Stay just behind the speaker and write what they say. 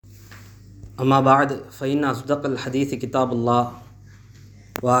أما بعد فإن أصدق الحديث كتاب الله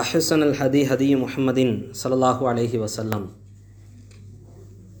وأحسن الهدي هدي محمد صلى الله عليه وسلم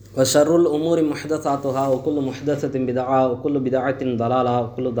وشر الأمور محدثاتها وكل محدثة بدعة وكل بدعة ضلالة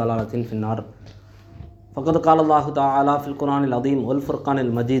وكل ضلالة في النار فقد قال الله تعالى في القرآن العظيم والفرقان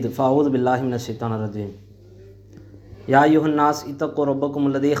المجيد فأعوذ بالله من الشيطان الرجيم يا أيها الناس اتقوا ربكم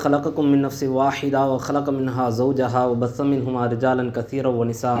الذي خلقكم من نفس واحدة وخلق منها زوجها وبث منهما رجالا كثيرا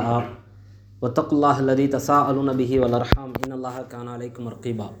ونساء واتقوا الله الذي تساءلون به والأرحام إن الله كان عليكم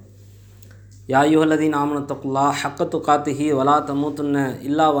رقيبا يا أيها الذين آمنوا اتقوا الله حق تقاته ولا تموتن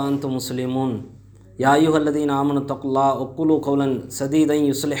إلا وأنتم مسلمون يا أيها الذين آمنوا اتقوا الله وقولوا قولا سديدا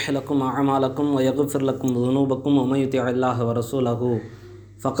يصلح لكم أعمالكم ويغفر لكم ذنوبكم ومن يطع الله ورسوله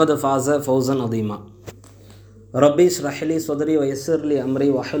فقد فاز فوزا عظيما ربي اشرح لي صدري ويسر لي أمري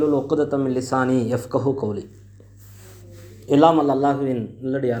واحلل عقدة من لساني يفقهوا قولي எல்லாம் அல்லாஹ்வின்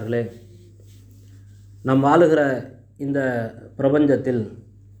நல்லடியார்களே, நாம் வாழுகிற இந்த பிரபஞ்சத்தில்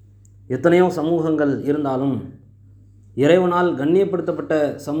எத்தனையோ சமூகங்கள் இருந்தாலும் இறைவனால் கண்ணியப்படுத்தப்பட்ட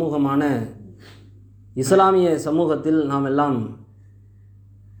சமூகமான இஸ்லாமிய சமூகத்தில் நாம் எல்லாம்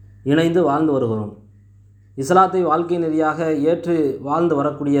இணைந்து வாழ்ந்து வருகிறோம். இஸ்லாத்தை வாழ்க்கை நெறியாக ஏற்று வாழ்ந்து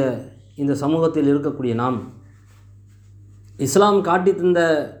வரக்கூடிய இந்த சமூகத்தில் இருக்கக்கூடிய நாம் இஸ்லாம் காட்டி தந்த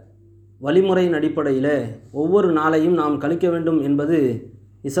வழிமுறையின் அடிப்படையில் ஒவ்வொரு நாளையும் நாம் கழிக்க வேண்டும் என்பது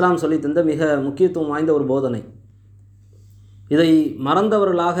இஸ்லாம் சொல்லித்தந்த மிக முக்கியத்துவம் வாய்ந்த ஒரு போதனை. இதை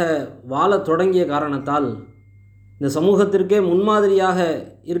மறந்தவர்களாக வாழத் தொடங்கிய காரணத்தால் இந்த சமூகத்திற்கே முன்மாதிரியாக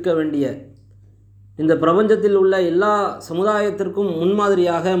இருக்க வேண்டிய, இந்த பிரபஞ்சத்தில் உள்ள எல்லா சமுதாயத்திற்கும்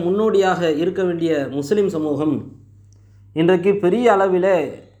முன்மாதிரியாக முன்னோடியாக இருக்க வேண்டிய முஸ்லிம் சமூகம் இன்றைக்கு பெரிய அளவில்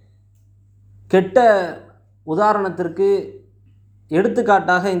கெட்ட உதாரணத்திற்கு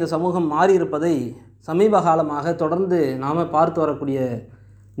எடுத்துக்காட்டாக இந்த சமூகம் மாறியிருப்பதை சமீப காலமாக தொடர்ந்து நாம் பார்த்து வரக்கூடிய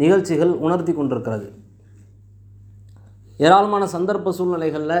நிகழ்ச்சிகள் உணர்த்தி கொண்டிருக்கிறது. ஏராளமான சந்தர்ப்ப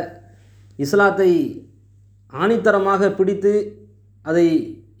சூழ்நிலைகளில் இஸ்லாத்தை ஆணித்தரமாக பிடித்து அதை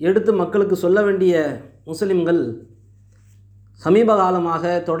எடுத்து மக்களுக்கு சொல்ல வேண்டிய முஸ்லிம்கள் சமீப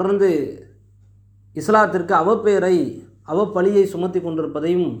காலமாக தொடர்ந்து இஸ்லாத்திற்கு அவப்பெயரை அவப்பழியை சுமத்தி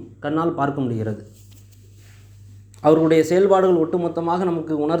கொண்டிருப்பதையும் கண்ணால் பார்க்க முடிகிறது. அவர்களுடைய செயல்பாடுகள் ஒட்டுமொத்தமாக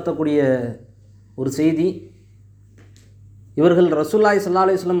நமக்கு உணர்த்தக்கூடிய ஒரு செய்தி, இவர்கள் ரசூலுல்லாஹி ஸல்லல்லாஹு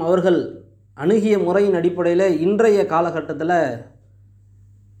அலைஹி வஸல்லம் அவர்கள் அணுகிய முறையின் அடிப்படையில் இன்றைய காலகட்டத்தில்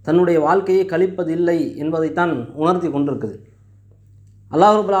தன்னுடைய வாழ்க்கையை கழிப்பதில்லை என்பதைத்தான் உணர்த்தி கொண்டிருக்குது.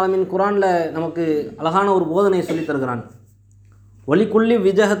 அல்லாஹ் ரப்பல் ஆலமீன் குர்ஆனில் நமக்கு அழகான ஒரு போதனையை சொல்லித் தருகிறான். வலிக்குல்லி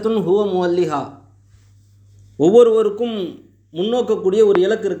விஜஹத்துன் ஹுவ முவல்லிஹா, ஒவ்வொருவருக்கும் முன்னோக்கக்கூடிய ஒரு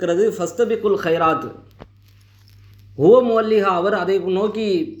இலக்கு இருக்கிறது. ஃபஸ்தபிகுல் ஹைராத், ஹுவ முவல்லிஹா, அவர் அதை நோக்கி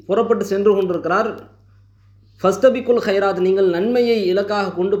புறப்பட்டு சென்று கொண்டிருக்கிறார். ஃபஸ்தபிகுல் ஹைராத், நீங்கள் நன்மையை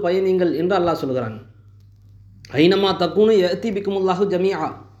இலக்காக கொண்டு பயணிங்கள் என்று அல்லாஹ் சொல்கிறான். ஐனமா தக்குனு யஅதி பிக்குமுல்லாஹு ஜமீஆ,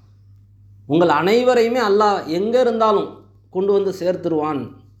 உங்கள் அனைவரையுமே அல்லாஹ் எங்கே இருந்தாலும் கொண்டு வந்து சேர்த்துருவான்.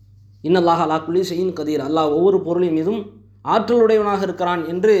 இன்னல்லாஹ் அலா குல்லி ஷைஇன் கதீர், அல்லாஹ் ஒவ்வொரு பொருளின் மீதும் ஆற்றலுடையவனாக இருக்கிறான்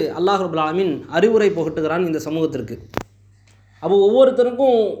என்று அல்லாஹ் ரப்பல் ஆலமீன் அறிவுரை புகட்டுகிறான் இந்த சமூகத்திற்கு. அப்போ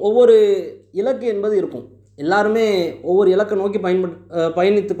ஒவ்வொருத்தருக்கும் ஒவ்வொரு இலக்கு என்பது இருக்கும். எல்லாருமே ஒவ்வொரு இலக்கை நோக்கி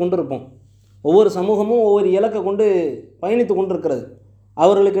பயணித்து கொண்டு இருப்போம். ஒவ்வொரு சமூகமும் ஒவ்வொரு இலக்கை கொண்டு பயணித்து கொண்டு இருக்கிறது.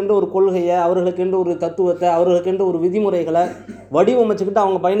 அவர்களுக்கென்று ஒரு கொள்கையை, அவர்களுக்கென்று ஒரு தத்துவத்தை, அவர்களுக்கென்று ஒரு விதிமுறைகளை வடிவமைச்சுக்கிட்டு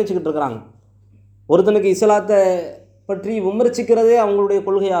அவங்க பயணிச்சுக்கிட்டு இருக்கிறாங்க. ஒருத்தனுக்கு இஸ்லாத்தை பற்றி விமர்சிக்கிறதே அவங்களுடைய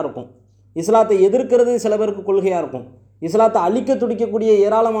கொள்கையாக இருக்கும். இஸ்லாத்தை எதிர்க்கிறது சில பேருக்கு கொள்கையாக இருக்கும். இஸ்லாத்தை அழிக்க துடிக்கக்கூடிய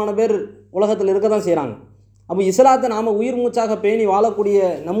ஏராளமான பேர் உலகத்தில் இருக்க தான் செய்கிறாங்க. அப்போ இஸ்லாத்தை நாம் உயிர் மூச்சாக பேணி வாழக்கூடிய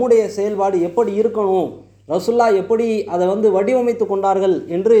நம்முடைய செயல்பாடு எப்படி இருக்கணும், ரசூலுல்லாஹ் எப்படி அதை வடிவமைத்து கொண்டார்கள்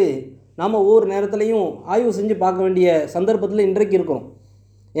என்று நாம் ஒவ்வொரு நேரத்துலையும் ஆய்வு செஞ்சு பார்க்க வேண்டிய சந்தர்ப்பத்தில் இன்றைக்கு இருக்கிறோம்.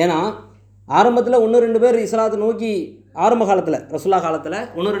 ஏன்னா ஆரம்பத்தில் 1-2 பேர் இஸ்லாத்தை நோக்கி, ஆரம்ப காலத்தில் ரசூலுல்லாஹ் காலத்தில்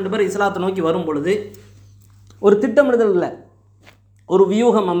 1-2 பேர் இஸ்லாத்தை நோக்கி வரும் பொழுது ஒரு திட்டமிடுதலில் ஒரு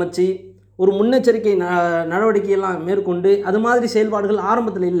வியூகம் அமைச்சு ஒரு முன்னெச்சரிக்கை நடவடிக்கையெல்லாம் மேற்கொண்டு அது மாதிரி செயல்பாடுகள்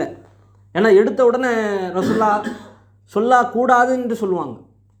ஆரம்பத்தில் இல்லை. ஏன்னா எடுத்த உடனே ரசூலுல்லாஹ் சொல்லக்கூடாது என்று சொல்லுவாங்க.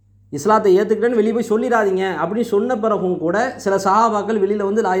 இஸ்லாத்தை ஏற்றுக்கிட்டேன்னு வெளியே போய் சொல்லிடாதீங்க அப்படின்னு சொன்ன பிறகும் கூட சில சஹாபாக்கள் வெளியில்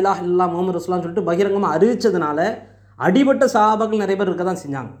லா இலாஹ இல்லல்லாஹ் முஹம்மது ரசூலுல்லாஹ்னு சொல்லிட்டு பகிரங்கமாக அறிவித்ததுனால அடிபட்ட சஹாபாக்கள் நிறைய பேர் இருக்க தான்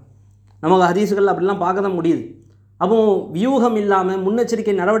செஞ்சாங்க. நமக்கு ஹதீஸுகள் அப்படிலாம் பார்க்க தான் முடியுது. அப்போ வியூகம் இல்லாமல்,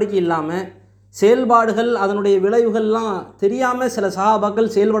 முன்னெச்சரிக்கை நடவடிக்கை இல்லாமல், செயல்பாடுகள் அதனுடைய விளைவுகள்லாம் தெரியாமல் சில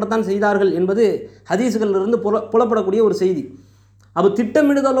சஹாபாக்கள் செயல்படத்தான் செய்தார்கள் என்பது ஹதீஸுகளிலிருந்து புலப்படக்கூடிய ஒரு செய்தி. அப்போ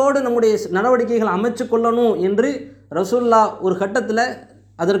திட்டமிடுதலோடு நம்முடைய நடவடிக்கைகள் அமைச்சு கொள்ளணும் என்று ரசூலுல்லாஹ் ஒரு கட்டத்தில்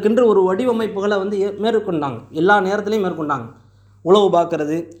அதற்கென்று ஒரு வடிவமைப்புகளை மேற்கொண்டாங்க. எல்லா நேரத்துலையும் மேற்கொண்டாங்க. உளவு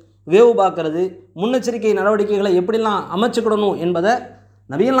பார்க்கறது, வேவு பார்க்கறது, முன்னெச்சரிக்கை நடவடிக்கைகளை எப்படிலாம் அமைச்சுக்கிடணும் என்பதை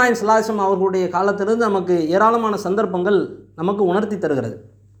நபிகள் நாயகம் ஸல்லல்லாஹு அலைஹி வஸல்லம் அவர்களுடைய காலத்திலிருந்து நமக்கு ஏராளமான சந்தர்ப்பங்கள் நமக்கு உணர்த்தி தருகிறது.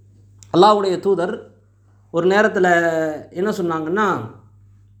 அல்லாஹ்வுடைய தூதர் ஒரு நேரத்தில் என்ன சொன்னாங்கன்னா,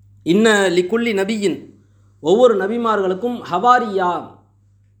 இன்ன லிக்குல்லி நபியின், ஒவ்வொரு நபிமார்களுக்கும் ஹவாரியா,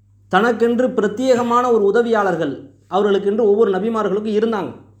 தனக்கென்று பிரத்யேகமான ஒரு உதவியாளர்கள் அவர்களுக்கென்று ஒவ்வொரு நபிமார்களுக்கும்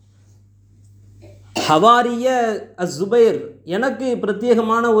இருந்தாங்க. ஹவாரிய அஸ்ஸுபைர், எனக்கு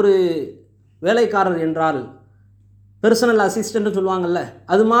பிரத்யேகமான ஒரு வேலைக்காரர் என்றால் பர்சனல் அசிஸ்டன்ட்னு சொல்லுவாங்கள்ல,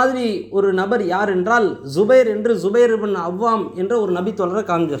 அது மாதிரி ஒரு நபர் யார் என்றால் ஜுபைர் என்று ஜுபைர் இப்னு அவ்வாம் என்ற ஒரு நபி தோழரை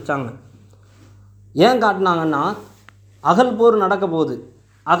காமிச்சு வச்சாங்க. ஏன் காட்டினாங்கன்னா, அகல் போர் நடக்க போகுது.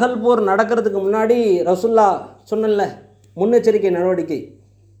 அகல் போர் நடக்கிறதுக்கு முன்னாடி ரசூல்லா சொன்னல முன்னெச்சரிக்கை நடவடிக்கை,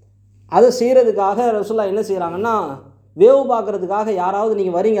 அதை செய்கிறதுக்காக ரசூல்லா என்ன செய்கிறாங்கன்னா, வேவு பார்க்குறதுக்காக யாராவது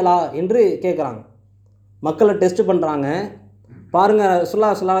நீங்கள் வரீங்களா என்று கேட்குறாங்க. மக்களை டெஸ்ட் பண்ணுறாங்க. பாருங்கள்,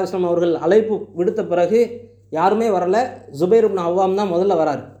 ரசூலுல்லாஹி ஸல்லல்லாஹு அலைஹி வஸல்லம் அவர்கள் அழைப்பு விடுத்த பிறகு யாருமே வரலை. ஜுபைர் இப்னு அவ்வாம் தான் முதல்ல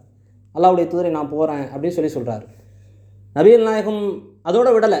வராரு. அல்லாஹ்வுடைய தூதரை நான் போகிறேன் அப்படின்னு சொல்கிறார். நபிகள் நாயகம் அதோட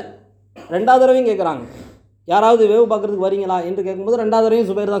விடலை, ரெண்டாவது தடவையும் கேட்குறாங்க, யாராவது வேவு பார்க்குறதுக்கு வரீங்களா என்று கேட்கும்போது ரெண்டாவது தடவையும்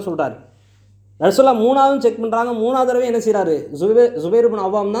ஜுபைர் தான் சொல்கிறார். ரசூலுல்லாஹ் மூணாவதும் செக் பண்ணுறாங்க. மூணாவது தடவையும் என்ன செய்கிறாரு, ஜுபைர் இப்னு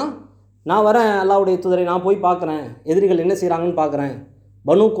அவ்வாம் தான், நான் வரேன் அல்லாஹ்வுடைய தூதரை, நான் போய் பார்க்குறேன், எதிரிகள் என்ன செய்கிறாங்கன்னு பார்க்குறேன்.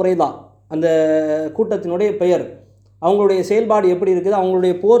 பனு குறைதா அந்த கூட்டத்தினுடைய பெயர், அவங்களுடைய செயல்பாடு எப்படி இருக்குது,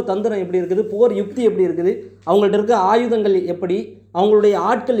 அவங்களுடைய போர் தந்திரம் எப்படி இருக்குது, போர் யுக்தி எப்படி இருக்குது, அவங்கள்ட்ட இருக்க ஆயுதங்கள் எப்படி, அவங்களுடைய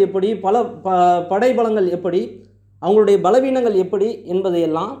ஆட்கள் எப்படி, படைபலங்கள் எப்படி, அவங்களுடைய பலவீனங்கள் எப்படி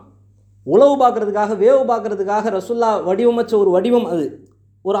என்பதையெல்லாம் உளவு பார்க்குறதுக்காக, வேவு பார்க்குறதுக்காக ரசூல்லா வடிவமைச்ச ஒரு வடிவம், அது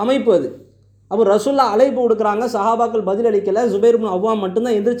ஒரு அமைப்பு. அது அப்போ ரசூல்லா அழைப்பு கொடுக்குறாங்க, சஹாபாக்கள் பதிலளிக்கலை. ஜுபைர் இப்னு அவ்வாம்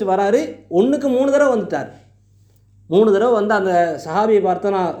மட்டும்தான் எந்திரிச்சு வராரு. 1க்கு 3 தடவை வந்துட்டார். 3 தடவை வந்து அந்த சஹாபியை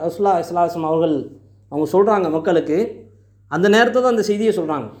பார்த்தனா ரசூலுல்லாஹி ஸல்லல்லாஹு அலைஹி வஸல்லம் அவர்கள் அவங்க சொல்கிறாங்க மக்களுக்கு, அந்த நேரத்தை தான் அந்த செய்தியை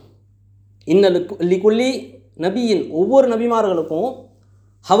சொல்கிறாங்க. இன்ன லிக்குல்லி நபியின், ஒவ்வொரு நபிமார்களுக்கும்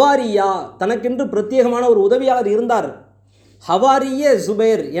ஹவாரியா, தனக்கென்று பிரத்யேகமான ஒரு உதவியாளர் இருந்தார். ஹவாரிய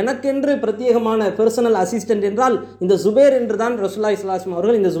ஜுபைர், எனக்கென்று பிரத்யேகமான பர்சனல் அசிஸ்டன்ட் என்றால் இந்த ஜுபைர் என்று தான் ரசூலுல்லாஹி ஸல்லல்லாஹு அலைஹி வஸல்லம்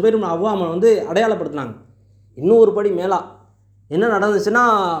அவர்கள் இந்த ஜுபைர் இப்னு அவ்வாமை வந்து அடையாளப்படுத்தினாங்க. இன்னும் ஒரு படி மேலா என்ன நடந்துச்சுன்னா,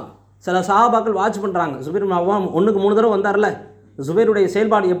 சில சஹாபாக்கள் வாட்ச் பண்ணுறாங்க. ஜுபைர் இப்னு அவ்வாம் 1க்கு 3 தடவை வந்தார்ல, ஜுபைருடைய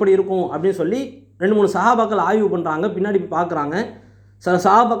செயல்பாடு எப்படி இருக்கும் அப்படின்னு சொல்லி 2-3 சஹாபாக்கள் ஆய்வு பண்ணுறாங்க. பின்னாடி பார்க்குறாங்க. சில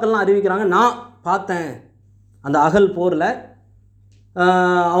சஹாபாக்கள்லாம் அறிவிக்கிறாங்க, நான் பார்த்தேன் அந்த அகல் போரில்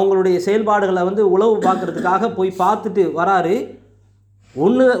அவங்களுடைய செயல்பாடுகளை வந்து உளவு பார்க்குறதுக்காக போய் பார்த்துட்டு வராரு.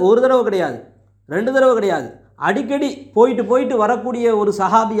 ஒரு தடவை கிடையாது, 2 தடவை கிடையாது, அடிக்கடி போயிட்டு வரக்கூடிய ஒரு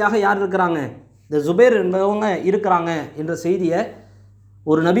சஹாபியாக யார் இருக்கிறாங்க, இந்த ஜுபைர் என்பவங்க இருக்கிறாங்க என்ற செய்தியை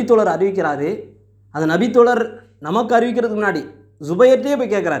ஒரு நபித்தோழர் அறிவிக்கிறாரு. அந்த நபித்தோழர் நமக்கு அறிவிக்கிறதுக்கு முன்னாடி ஜுபைர்ட்டே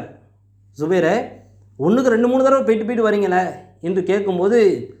போய் கேட்குறாரு, ஜுபைரை 1க்கு 2-3 தடவை போயிட்டு வரீங்களே என்று கேட்கும்போது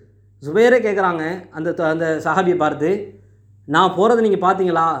ஜுபைரே கேட்குறாங்க அந்த சஹாபியை பார்த்து, நான் போகிறத நீங்கள்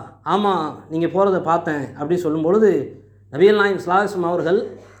பார்த்தீங்களா? ஆமாம், நீங்கள் போகிறத பார்த்தேன் அப்படின்னு சொல்லும்பொழுது நபிகள் நாயகம் ஸல்லல்லாஹு அலைஹி வஸல்லம் அவர்கள்,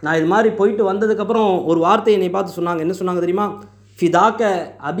 நான் இது மாதிரி போயிட்டு வந்ததுக்கப்புறம் ஒரு வார்த்தை என்னை பார்த்து சொன்னாங்க. என்ன சொன்னாங்க தெரியுமா? ஃபிதாக்க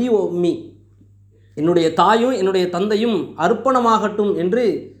அபி ஒ உம்மி, என்னுடைய தாயும் என்னுடைய தந்தையும் அர்ப்பணமாகட்டும் என்று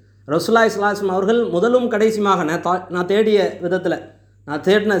ரசூலுல்லாஹி ஸல்லல்லாஹு அலைஹி வஸல்லம் அவர்கள் முதலும் கடைசியுமாக நான் தேடிய விதத்தில், நான்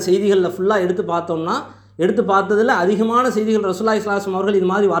தேடின செய்திகளில் ஃபுல்லாக எடுத்து பார்த்ததில் அதிகமான செய்திகள் ரசூலுல்லாஹி ஸல்லல்லாஹு அலைஹி வஸல்லம் அவர்கள்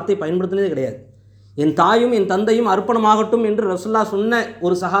இது மாதிரி வார்த்தை பயன்படுத்தினதே கிடையாது. என் தாயும் என் தந்தையும் அர்ப்பணமாகட்டும் என்று ரசூலுல்லாஹ் சொன்ன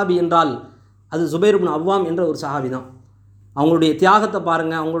ஒரு சஹாபி என்றால் அது ஜுபைர் இப்னு அவ்வாம் என்ற ஒரு சஹாபி தான். அவங்களுடைய தியாகத்தை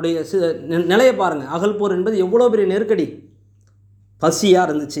பாருங்கள், அவங்களுடைய நிலையை பாருங்கள். அகல் போர் என்பது எவ்வளோ பெரிய நெருக்கடி. பசியாக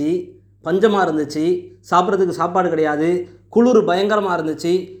இருந்துச்சு, பஞ்சமாக இருந்துச்சு, சாப்பிட்றதுக்கு சாப்பாடு கிடையாது, குளிர் பயங்கரமாக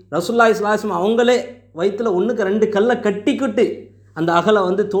இருந்துச்சு. ரசூலுல்லாஹி ஸல்லல்லாஹு அலைஹி வஸல்லம் அவங்களே வயிற்றில் 1க்கு 2 கல்லை கட்டிக்கிட்டு அந்த அகலை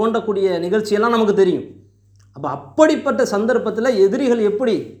வந்து தோண்டக்கூடிய நிகழ்ச்சியெல்லாம் நமக்கு தெரியும். அப்போ அப்படிப்பட்ட சந்தர்ப்பத்தில்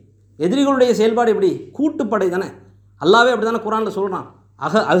எதிரிகளுடைய செயல்பாடு எப்படி? கூட்டுப்படை தானே. அல்லாவே அப்படி தானே குர்ஆனில் சொல்கிறான்.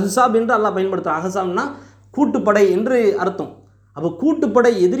 அஹ்ஸாப் என்று அல்லாஹ் பயன்படுத்துகிறான். அஹ்ஸாப்னா கூட்டுப்படை என்று அர்த்தம். அப்போ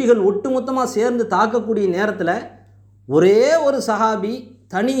கூட்டுப்படை எதிரிகள் ஒட்டுமொத்தமாக சேர்ந்து தாக்கக்கூடிய நேரத்தில் ஒரே ஒரு சஹாபி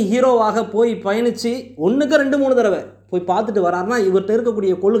தனி ஹீரோவாக போய் பயணித்து 1க்கு 2-3 தடவை போய் பார்த்துட்டு வராருன்னா இவர்கிட்ட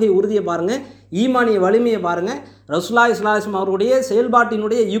இருக்கக்கூடிய கொள்கை உறுதியை பாருங்கள், ஈமானிய வலிமையை பாருங்கள், ரசூலுல்லாஹி ஸல்லல்லாஹு அலைஹி வஸல்லம் அவருடைய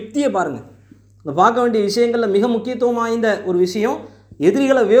செயல்பாட்டினுடைய யுக்தியை பாருங்கள். இந்த பார்க்க வேண்டிய விஷயங்களில் மிக முக்கியத்துவம் வாய்ந்த ஒரு விஷயம்,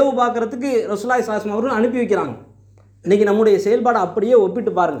 எதிரிகளை வேவு பார்க்குறதுக்கு ரசூலுல்லாஹி ஸல்லல்லாஹு அலைஹி வஸல்லம் அவர்கள் அனுப்பி வைக்கிறாங்க. இன்றைக்கி நம்முடைய செயல்பாடை அப்படியே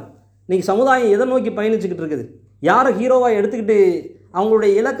ஒப்பிட்டு பாருங்கள். இன்றைக்கி சமுதாயம் எதை நோக்கி பயணிச்சுக்கிட்டு இருக்குது, யாரை ஹீரோவாக எடுத்துக்கிட்டு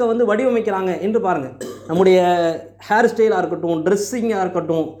அவங்களுடைய இலக்கை வந்து வடிவமைக்கிறாங்க என்று பாருங்கள். நம்முடைய ஹேர் ஸ்டைலாக இருக்கட்டும், ட்ரெஸ்ஸிங்காக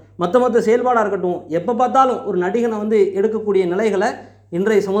இருக்கட்டும், மற்ற செயல்பாடாக இருக்கட்டும், எப்போ பார்த்தாலும் ஒரு நடிகனை வந்து எடுக்கக்கூடிய நிலைகளை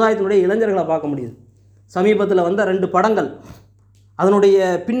இன்றைய சமுதாயத்தினுடைய இளைஞர்களை பார்க்க முடியுது. சமீபத்தில் வந்த 2 படங்கள், அதனுடைய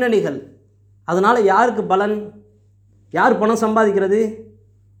பின்னணிகள், அதனால் யாருக்கு பலன், யார் பணம் சம்பாதிக்கிறது?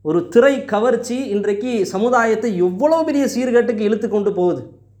 ஒரு திரை கவர்ச்சி இன்றைக்கு சமுதாயத்தை எவ்வளோ பெரிய சீர்கேட்டுக்கு இழுத்து கொண்டு போகுது.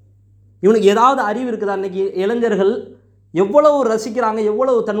 இவனுக்கு ஏதாவது அறிவு இருக்குதா? இன்றைக்கி இளைஞர்கள் எவ்வளவு ரசிக்கிறாங்க,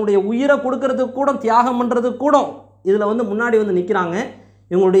 எவ்வளவு தன்னுடைய உயிரை கொடுக்கறதுக்கு கூட, தியாகம் பண்ணுறதுக்கு கூட இதில் முன்னாடி நிற்கிறாங்க.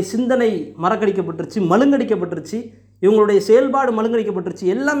 இவங்களுடைய சிந்தனை மறக்கடிக்கப்பட்டுருச்சு, மழுங்கடிக்கப்பட்டுருச்சு, இவங்களுடைய செயல்பாடு மழுங்கடிக்கப்பட்டுருச்சு.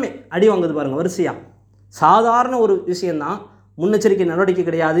 எல்லாமே அடி வாங்குது பாருங்கள் வரிசையாக. சாதாரண ஒரு விஷயந்தான். முன்னெச்சரிக்கை நடவடிக்கை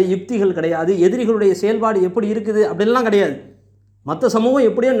கிடையாது, யுக்திகள் கிடையாது, எதிரிகளுடைய செயல்பாடு எப்படி இருக்குது அப்படின்லாம் கிடையாது. மற்ற சமூகம்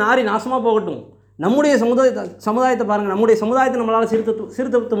எப்படியோ நாரி நாசமாக போகட்டும், நம்முடைய சமுதாயத்தை பாருங்கள். நம்முடைய சமுதாயத்தை நம்மளால்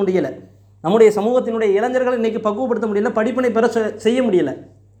சீர்திருத்த முடியலை. நம்முடைய சமூகத்தினுடைய இளைஞர்களை இன்றைக்கி பக்குவப்படுத்த முடியல, படிப்பினை பெற செய்ய முடியலை.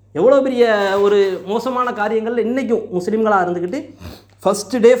 எவ்வளோ பெரிய ஒரு மோசமான காரியங்கள் இன்றைக்கும் முஸ்லீம்களாக இருந்துக்கிட்டு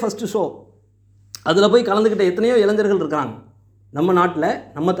ஃபஸ்ட்டு டே ஃபஸ்ட்டு ஷோ அதில் போய் கலந்துக்கிட்ட எத்தனையோ இளைஞர்கள் இருக்கிறாங்க நம்ம நாட்டில்,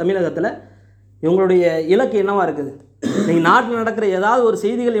 நம்ம தமிழகத்தில். இவங்களுடைய இலக்கு என்னவாக இருக்குது? இன்றைக்கி நாட்டில் நடக்கிற ஏதாவது ஒரு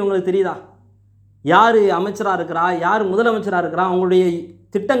செய்திகள் இவங்களுக்கு தெரியுதா? யார் அமைச்சராக இருக்கிறா, யார் முதலமைச்சராக இருக்கிறா, அவங்களுடைய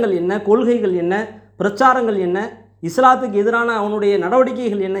திட்டங்கள் என்ன, கொள்கைகள் என்ன, பிரச்சாரங்கள் என்ன, இஸ்லாத்துக்கு எதிரான அவனுடைய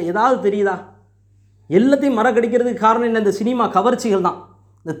நடவடிக்கைகள் என்ன, ஏதாவது தெரியுதா? எல்லாத்தையும் மறக்கடிக்கிறதுக்கு காரணம் என்ன? இந்த சினிமா கவர்ச்சிகள் தான்.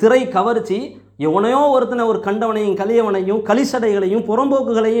 இந்த திரை கவர்ச்சி எவனையோ ஒருத்தனை, ஒரு கண்டவனையும் கலியவனையும் கலிசடைகளையும்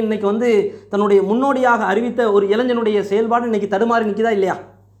புறம்போக்குகளையும் இன்றைக்கி தன்னுடைய முன்னோடியாக அறிவித்த ஒரு இளைஞனுடைய செயல்பாடு இன்றைக்கி தடுமாறி நிற்கிதா இல்லையா?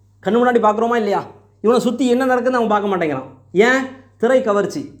 கண்ணு முன்னாடி பார்க்குறோமா இல்லையா? இவனை சுற்றி என்ன நடக்குதுன்னு அவன் பார்க்க மாட்டேங்கிறான். ஏன்? திரை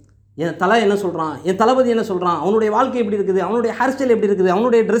கவர்ச்சி. என் தலை என்ன சொல்கிறான், என் தளபதி என்ன சொல்கிறான், அவனுடைய வாழ்க்கை எப்படி இருக்குது, அவனுடைய ஹேர் ஸ்டைல் எப்படி இருக்குது,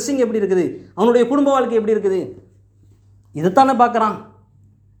 அவனுடைய ட்ரெஸ்ஸிங் எப்படி இருக்குது, அவனுடைய குடும்ப வாழ்க்கை எப்படி இருக்குது, இதைத்தானே பார்க்குறான்.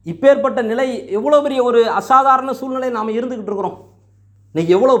 இப்பேற்பட்ட நிலை, எவ்வளோ பெரிய ஒரு அசாதாரண சூழ்நிலை நாம் இருந்துக்கிட்டு இருக்கிறோம்.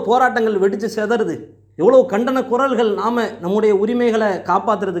 இன்றைக்கி எவ்வளோ போராட்டங்கள் வெடித்து செதறுது, எவ்வளோ கண்டன குரல்கள் நாம் நம்முடைய உரிமைகளை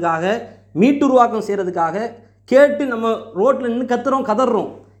காப்பாற்றுறதுக்காக, மீட்டுருவாக்கம் செய்கிறதுக்காக கேட்டு நம்ம ரோட்டில் நின்று கத்துறோம்,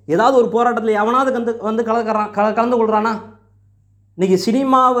 கதறோம். ஏதாவது ஒரு போராட்டத்தில் எவனாவது கலந்து கொள்கிறானா? இன்றைக்கி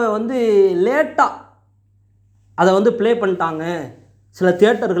சினிமாவை லேட்டாக அதை ப்ளே பண்ணிட்டாங்க. சில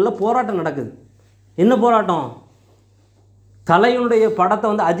தியேட்டர்களில் போராட்டம் நடக்குது. என்ன போராட்டம்? தலையினுடைய படத்தை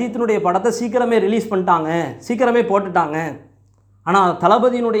அஜித்தினுடைய படத்தை சீக்கிரமே ரிலீஸ் பண்ணிட்டாங்க, சீக்கிரமே போட்டுட்டாங்க. ஆனால்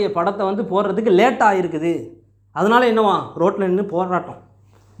தளபதியினுடைய படத்தை போடுறதுக்கு லேட்டாக இருக்குது. அதனால் என்னவா? ரோட்டில் நின்று போராட்டம்.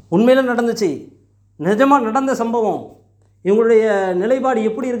 உண்மையில் நடந்துச்சு, நிஜமாக நடந்த சம்பவம். இவங்களுடைய நிலைப்பாடு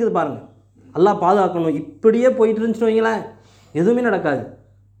எப்படி இருக்குது பாருங்கள். அல்லாஹ் பாதுகாக்கணும். இப்படியே போயிட்டு இருந்துச்சுன்னு வைங்களேன், எதுவுமே நடக்காது.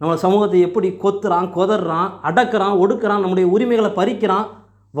 நம்ம சமூகத்தை எப்படி கொத்துறான், கொதறான், அடக்கிறான், ஒடுக்கிறான், நம்முடைய உரிமைகளை பறிக்கிறான்.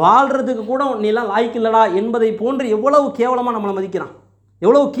 வாழ்கிறதுக்கு கூட நீலாம் லாய்க்கு இல்லடா என்பதை போன்று எவ்வளவு கேவலமாக நம்மளை மதிக்கிறான்,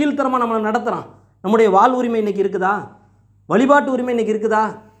 எவ்வளவு கீழ்த்தரமாக நம்மளை நடத்துகிறான். நம்முடைய வாழ் உரிமை இன்றைக்கி இருக்குதா? வழிபாட்டு உரிமை இன்றைக்கி இருக்குதா?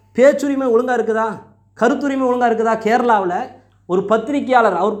 பேச்சுரிமை ஒழுங்காக இருக்குதா? கருத்துரிமை ஒழுங்காக இருக்குதா? கேரளாவில் ஒரு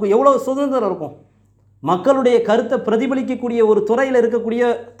பத்திரிகையாளர், அவருக்கு எவ்வளோ சுதந்திரம் இருக்கும்? மக்களுடைய கருத்தை பிரதிபலிக்கக்கூடிய ஒரு துறையில் இருக்கக்கூடிய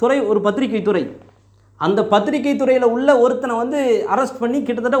துறை ஒரு பத்திரிகை துறை. அந்த பத்திரிகை துறையில் உள்ள ஒருத்தனை அரெஸ்ட் பண்ணி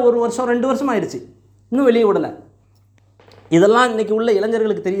கிட்டத்தட்ட 1 வருஷம் 2 வருஷம் ஆயிடுச்சு, இன்னும் வெளியே விடலை. இதெல்லாம் இன்றைக்கி உள்ள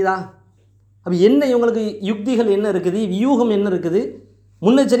இளைஞர்களுக்கு தெரியுதா? அப்போ என்ன இவங்களுக்கு யுக்திகள் என்ன இருக்குது, வியூகம் என்ன இருக்குது,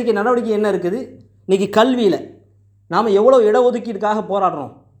 முன்னெச்சரிக்கை நடவடிக்கை என்ன இருக்குது? இன்றைக்கி கல்வியில் நாம் எவ்வளோ இடஒதுக்கீடுக்காக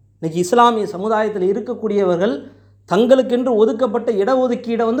போராடுறோம். இன்றைக்கி இஸ்லாமிய சமுதாயத்தில் இருக்கக்கூடியவர்கள் தங்களுக்கென்று ஒதுக்கப்பட்ட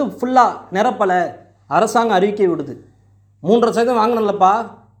இடஒதுக்கீடை ஃபுல்லாக நிரப்பலை. அரசாங்கம் அறிவிக்கை விடுது. 3% வாங்கினல்லப்பா,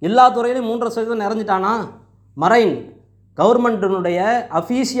 எல்லா துறையிலையும் 3% நிறைஞ்சிட்டானா? மரைன் கவர்மெண்ட்டினுடைய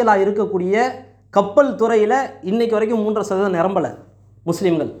அஃபீஷியலாக இருக்கக்கூடிய கப்பல் துறையில் இன்றைக்கு வரைக்கும் 3% நிரம்பலை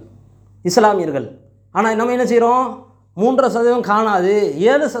முஸ்லீம்கள், இஸ்லாமியர்கள். ஆனால் நம்ம என்ன செய்கிறோம்? 3% காணாது,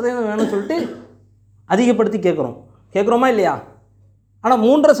 7% வேணும்னு சொல்லிட்டு அதிகப்படுத்தி கேட்குறோமா இல்லையா? ஆனால்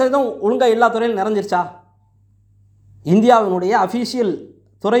 3% ஒழுங்காக எல்லா துறையிலும் நிறைஞ்சிருச்சா? இந்தியாவினுடைய அஃபீஷியல்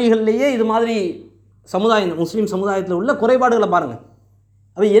துறைகள்லேயே இது மாதிரி சமுதாயம், முஸ்லீம் சமுதாயத்தில் உள்ள குறைபாடுகளை பாருங்கள்.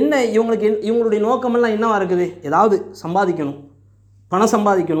 அப்போ என்ன இவங்களுடைய நோக்கமெல்லாம் என்னவாக இருக்குது? ஏதாவது சம்பாதிக்கணும், பணம்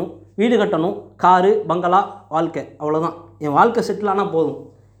சம்பாதிக்கணும், வீடு கட்டணும், காரு பங்களா, வாழ்க்கை, அவ்வளோதான், என் வாழ்க்கை செட்டில் ஆனால் போதும்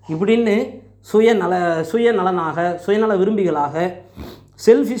இப்படின்னு சுயநலனாக, சுயநல விரும்பிகளாக,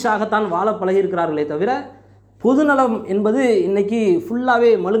 செல்ஃபிஷாகத்தான் வாழ பழகியிருக்கிறார்களே தவிர பொதுநலம் என்பது இன்றைக்கி ஃபுல்லாகவே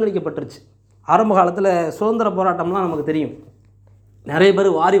மழுங்கடிக்கப்பட்டுருச்சு. ஆரம்ப காலத்தில் சுதந்திர போராட்டம்லாம் நமக்கு தெரியும், நிறைய பேர்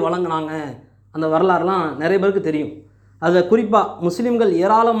வாரி வழங்கினாங்க, அந்த வரலாறுலாம் நிறைய பேருக்கு தெரியும். அதில் குறிப்பாக முஸ்லீம்கள்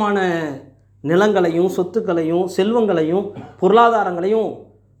ஏராளமான நிலங்களையும் சொத்துக்களையும் செல்வங்களையும் பொருளாதாரங்களையும்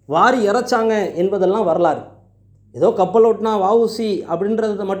வாரி இறைச்சாங்க என்பதெல்லாம் வரலாறு. ஏதோ கப்பல் ஓட்டினா வஉசி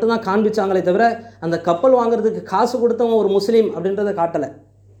அப்படின்றத மட்டும்தான் காண்பிச்சாங்களே தவிர அந்த கப்பல் வாங்குறதுக்கு காசு கொடுத்தவங்க ஒரு முஸ்லீம் அப்படின்றத காட்டலை.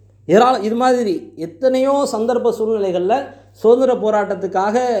 இது மாதிரி எத்தனையோ சந்தர்ப்ப சூழ்நிலைகளில் சுதந்திர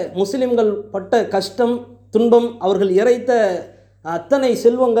போராட்டத்துக்காக முஸ்லீம்கள் பட்ட கஷ்டம், துன்பம், அவர்கள் இறைத்த அத்தனை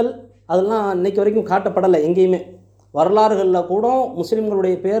செல்வங்கள் அதெல்லாம் இன்றைக்கு வரைக்கும் காட்டப்படலை எங்கேயுமே. வரலாறுகளில் கூட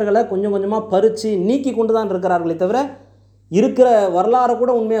முஸ்லீம்களுடைய பெயர்களை கொஞ்சம் கொஞ்சமாக பறித்து நீக்கி கொண்டு தான் இருக்கிறார்களே தவிர இருக்கிற வரலாறை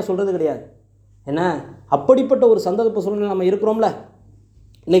கூட உண்மையாக சொல்கிறது கிடையாது. என்ன அப்படிப்பட்ட ஒரு சந்தர்ப்ப சூழ்நிலை நம்ம இருக்கிறோம்ல.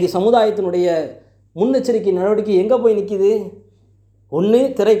 இன்றைக்கி சமுதாயத்தினுடைய முன்னெச்சரிக்கை நடவடிக்கை எங்கே போய் நிற்கிது? ஒன்று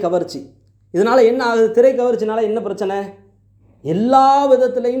திரை கவர்ச்சி. இதனால் என்ன ஆகுது? திரை கவர்ச்சினால் என்ன பிரச்சனை? எல்லா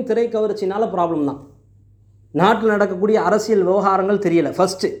விதத்துலேயும் திரை கவர்ச்சினால் ப்ராப்ளம் தான். நாட்டில் நடக்கக்கூடிய அரசியல் விவகாரங்கள் தெரியலை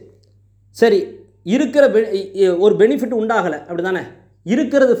ஃபஸ்ட்டு. சரி, இருக்கிற ஒரு பெனிஃபிட் உண்டாகலை, அப்படி தானே?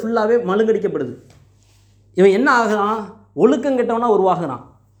 இருக்கிறது ஃபுல்லாகவே மழுங்கடிக்கப்படுது. இவன் என்ன ஆகுறான்? ஒழுக்கம் கெட்டவனா உருவாகுறான்.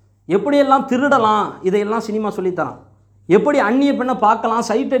 எப்படியெல்லாம் திருடலாம் இதையெல்லாம் சினிமா சொல்லித்தரான். எப்படி அந்நிய பெண்ணை பார்க்கலாம்,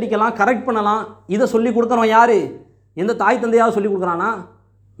 சைட் அடிக்கலாம், கரெக்ட் பண்ணலாம், இதை சொல்லி கொடுக்குறவன் யார்? எந்த தாய் தந்தையாவது சொல்லி கொடுக்குறானா?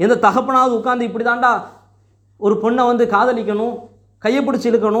 எந்த தகப்பனாவது உட்காந்து இப்படி தாண்டா ஒரு பொண்ணை வந்து காதலிக்கணும், கையை பிடிச்சி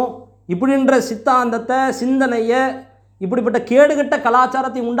இழுக்கணும், இப்படின்ற சித்தாந்தத்தை, சிந்தனையை, இப்படிப்பட்ட கேடுகட்ட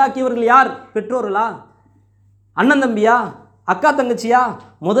கலாச்சாரத்தை உண்டாக்கியவர்கள் யார்? பெற்றோர்களா? அண்ணன் தம்பியா? அக்கா தங்கச்சியா?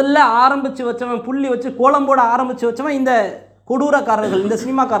 முதல்ல ஆரம்பித்து வச்சவன், புள்ளி வச்சு கோலம் போட ஆரம்பித்து வச்சவன் இந்த கொடூரக்காரர்கள், இந்த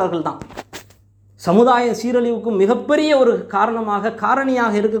சினிமாக்காரர்கள் தான். சமுதாய சீரழிவுக்கு மிகப்பெரிய ஒரு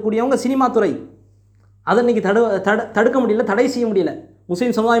காரணியாக இருக்கக்கூடியவங்க சினிமா துறை. அதை இன்றைக்கி தடுக்க முடியல, தடை செய்ய முடியல.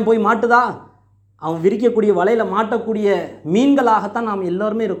 முஸ்லீம் சமுதாயம் போய் மாட்டுதா? அவன் விரிக்கக்கூடிய வலையில் மாட்டக்கூடிய மீன்களாகத்தான் நாம்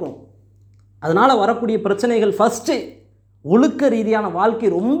எல்லோருமே இருக்கோம். அதனால் வரக்கூடிய பிரச்சனைகள் ஃபஸ்ட்டு ஒழுக்க ரீதியான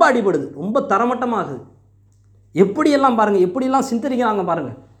வாழ்க்கை ரொம்ப அடிபடுது, ரொம்ப தரமட்டமாகுது. எப்படியெல்லாம் பாருங்கள், எப்படியெல்லாம் சித்தரிக்கிறாங்க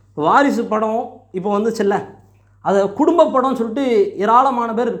பாருங்கள். வாரிசு படம் இப்போ வந்து செல்ல, அதை குடும்ப படம்னு சொல்லிட்டு ஏராளமான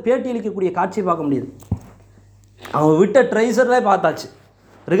பேர் பேட்டி அளிக்கக்கூடிய காட்சியை பார்க்க முடியுது. அவன் விட்ட ட்ரைசர்லே பார்த்தாச்சு,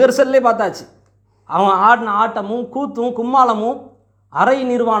 ரிஹர்சல்லே பார்த்தாச்சு. அவன் ஆடின ஆட்டமும் கூத்தும் கும்மாளமும்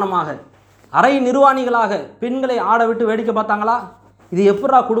அரை நிர்வாணிகளாக பெண்களை ஆட விட்டு வேடிக்கை பார்த்தாங்களா? இது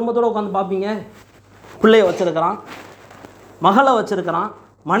எப்படா குடும்பத்தோடு உட்காந்து பார்ப்பீங்க? பிள்ளைய வச்சுருக்கிறான், மகளை வச்சுருக்கிறான்,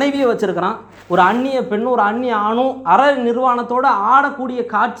 மனைவியை வச்சுருக்கிறான். ஒரு அந்நிய பெண்ணும் ஒரு அந்நிய ஆணும் அரை நிர்வாணத்தோடு ஆடக்கூடிய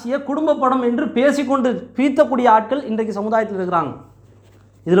காட்சியை குடும்ப படம் என்று பேசிக்கொண்டு பீத்தக்கூடிய ஆட்கள் இன்றைக்கு சமுதாயத்தில் இருக்கிறாங்க.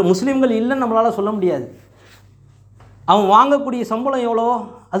 இதில் முஸ்லீம்கள் இல்லைன்னு நம்மளால் சொல்ல முடியாது. அவன் வாங்கக்கூடிய சம்பளம் எவ்வளவோ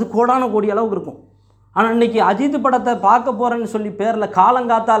அது கோடான கோடி அளவுக்கு இருக்கும். ஆனால் இன்றைக்கி அஜித் படத்தை பார்க்க போகிறேன்னு சொல்லி பேரில்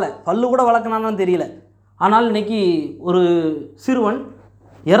காலங்காத்தால் பல்லு கூட வளர்க்கணான்னு தெரியல. ஆனால் இன்றைக்கி ஒரு சிறுவன்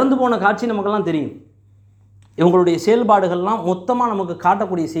இறந்து போன காட்சி நமக்கெல்லாம் தெரியும். இவங்களுடைய செயல்பாடுகள்லாம் மொத்தமாக நமக்கு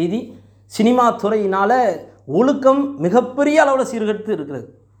காட்டக்கூடிய செய்தி, சினிமா துறையினால் ஒழுக்கம் மிகப்பெரிய அளவில் சீர்கெடுத்து இருக்கிறது.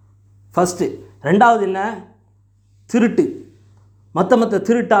 ஃபஸ்ட்டு. ரெண்டாவது என்ன? திருட்டு. மற்ற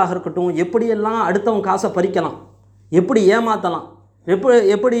திருட்டாக இருக்கட்டும், எப்படியெல்லாம் அடுத்தவன் காசை பறிக்கலாம், எப்படி ஏமாற்றலாம்,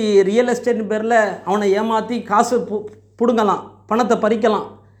 எப்படி ரியல் எஸ்டேட் பேரில் அவனை ஏமாற்றி காசு பிடுங்கலாம், பணத்தை பறிக்கலாம்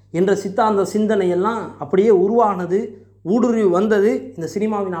என்ற சித்தாந்த சிந்தனையெல்லாம் அப்படியே உருவானது, ஊடுருவி வந்தது இந்த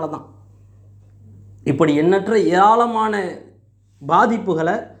சினிமாவினால தான். இப்படி எண்ணற்ற ஏராளமான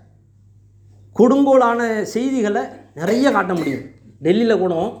பாதிப்புகளை, கொடுங்கோலான செய்திகளை நிறைய காட்ட முடியும். டெல்லியில்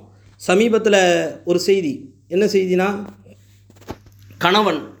கூட சமீபத்தில் ஒரு செய்தி, என்ன செய்தினா,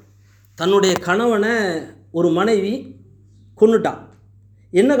 கணவன் தன்னுடைய கணவனை ஒரு மனைவி கொன்னுட்டான்.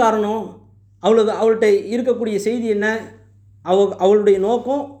 என்ன காரணம்? அவள்கிட்ட இருக்கக்கூடிய செய்தி என்ன? அவளுடைய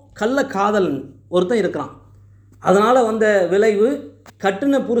நோக்கம் கள்ளக்காதலன் ஒருத்தன் இருக்கிறான். அதனால் வந்த விளைவு,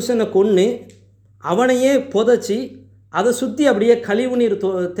 கட்டின புருஷனை கொன்று அவனையே புதைச்சி அதை சுற்றி அப்படியே கழிவு நீர்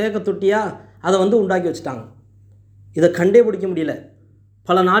தேக்க தொட்டியாக அதை வந்து உண்டாக்கி வச்சுட்டாங்க. இதை கண்டே பிடிக்க முடியல.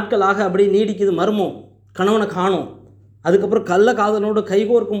 பல நாட்களாக அப்படியே நீடிக்குது மர்மம். கணவனை காணோம். அதுக்கப்புறம் கள்ளக்காதலனோடு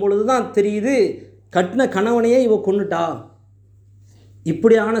கைகோர்க்கும் பொழுது தான் தெரியுது, கட்டின கணவனையே இவ கொன்னுட்டா.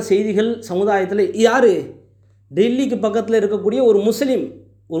 இப்படியான செய்திகள் சமுதாயத்தில் யார்? டெல்லிக்கு பக்கத்தில் இருக்கக்கூடிய ஒரு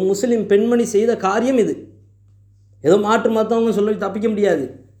முஸ்லீம் பெண்மணி செய்த காரியம் இது. ஏதோ மாற்று மற்றவங்க சொல்லி தப்பிக்க முடியாது,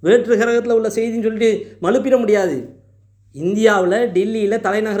 வேற்று கிரகத்தில் உள்ள செய்தின்னு சொல்லிட்டு மழுப்பிட முடியாது. இந்தியாவில் டெல்லியில்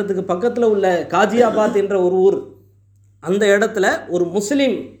தலைநகரத்துக்கு பக்கத்தில் உள்ள காஜியாபாத் என்ற ஒரு ஊர், அந்த இடத்துல ஒரு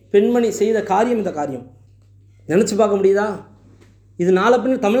முஸ்லீம் பெண்மணி செய்த காரியம் இந்த காரியம். நினச்சி பார்க்க முடியுதா? இது நாளை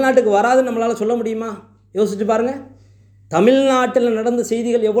பின் தமிழ்நாட்டுக்கு வராதுன்னு நம்மளால் சொல்ல முடியுமா? யோசிச்சு பாருங்கள். தமிழ்நாட்டில் நடந்த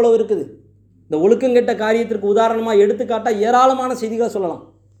செய்திகள் எவ்வளோ இருக்குது. இந்த ஒழுக்கங்கெட்ட காரியத்திற்கு உதாரணமாக எடுத்துக்காட்டால் ஏராளமான செய்திகளை சொல்லலாம்.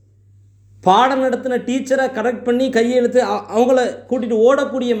 பாடம் நடத்தின டீச்சரை கரெக்ட் பண்ணி கையெழுத்து அவங்கள கூட்டிகிட்டு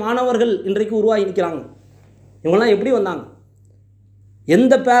ஓடக்கூடிய மாணவர்கள் இன்றைக்கு உருவாகி நிற்கிறாங்க. இவங்களாம் எப்படி வந்தாங்க?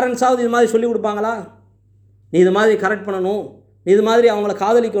 எந்த பேரண்ட்ஸாவது இது மாதிரி சொல்லி கொடுப்பாங்களா? நீ இது மாதிரி கரெக்ட் பண்ணணும், நீ இது மாதிரி அவங்கள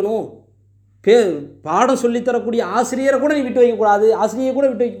காதலிக்கணும், பாடம் சொல்லித்தரக்கூடிய ஆசிரியரை கூட நீ விட்டு வைக்கக்கூடாது, ஆசிரியை கூட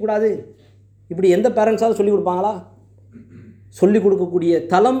விட்டு வைக்கக்கூடாது, இப்படி எந்த பேரண்ட்ஸாவது சொல்லி கொடுப்பாங்களா? சொல்லிக் கொடுக்கக்கூடிய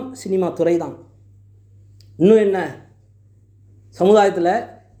தளம் சினிமா துறை தான். இன்னும் என்ன, சமுதாயத்தில்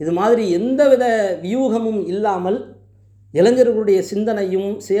இது மாதிரி எந்தவித வியூகமும் இல்லாமல் இளைஞர்களுடைய சிந்தனையும்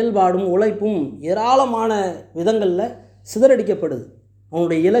செயல்பாடும் உழைப்பும் ஏராளமான விதங்களில் சிதறடிக்கப்படுது.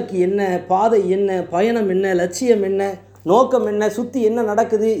 அவனுடைய இலக்கு என்ன, பாதை என்ன, பயணம் என்ன, லட்சியம் என்ன, நோக்கம் என்ன, சுற்றி என்ன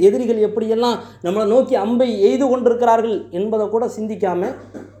நடக்குது, எதிரிகள் எப்படியெல்லாம் நம்மளை நோக்கி அம்பை எய்து கொண்டிருக்கிறார்கள் என்பதை கூட சிந்திக்காமல்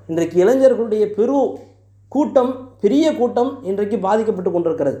இன்றைக்கு இளைஞர்களுடைய பெரு கூட்டம் பெரிய கூட்டம் இன்றைக்கு பாதிக்கப்பட்டு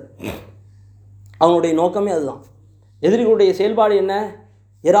கொண்டிருக்கிறது. அவனுடைய நோக்கமே அதுதான். எதிரிகளுடைய செயல்பாடு என்ன?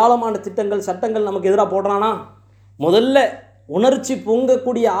 ஏராளமான திட்டங்கள், சட்டங்கள் நமக்கு எதிராக போடுறானா, முதல்ல உணர்ச்சி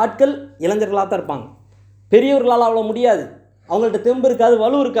பொங்கக்கூடிய ஆட்கள் இளைஞர்களாக தான் இருப்பாங்க. பெரியவர்களால் அவ்வளோ முடியாது, அவங்கள்ட்ட தெம்பு இருக்காது,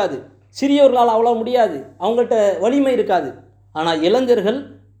 வலு இருக்காது. சிறியவர்களால் அவ்வளோ முடியாது, அவங்கள்ட்ட வலிமை இருக்காது. ஆனால் இளைஞர்கள்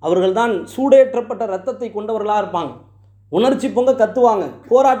அவர்கள் தான் சூடேற்றப்பட்ட இரத்தத்தை கொண்டவர்களாக இருப்பாங்க. உணர்ச்சி பொங்க கத்துவாங்க,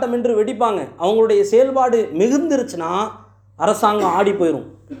 போராட்டம் என்று வெடிப்பாங்க. அவங்களுடைய செயல்பாடு மிகுந்துருச்சுன்னா அரசாங்கம் ஆடி போயிடும்,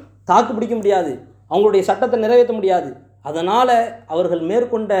 தாக்கு பிடிக்க முடியாது, அவங்களுடைய சட்டத்தை நிறைவேற்ற முடியாது. அதனால் அவர்கள்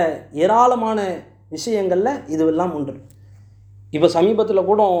மேற்கொண்ட ஏராளமான விஷயங்களில் இதுவெல்லாம் ஒன்று. இப்போ சமீபத்தில்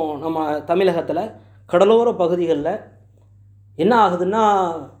கூட நம்ம தமிழகத்தில் கடலோர பகுதிகளில் என்ன ஆகுதுன்னா,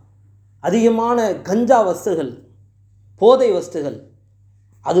 அதிகமான கஞ்சா வஸ்துகள், போதை வஸ்துகள்,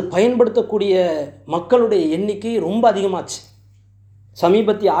 அது பயன்படுத்தக்கூடிய மக்களுடைய எண்ணிக்கை ரொம்ப அதிகமாச்சு.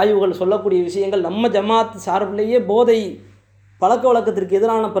 சமீபத்திய ஆய்வுகள் சொல்லக்கூடிய விஷயங்கள், நம்ம ஜமாத் சார்பிலேயே போதை பழக்க வழக்கத்திற்கு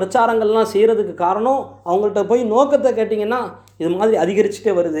எதிரான பிரச்சாரங்கள்லாம் செய்கிறதுக்கு காரணம், அவங்கள்ட்ட போய் நோக்கத்தை கேட்டிங்கன்னா இது மாதிரி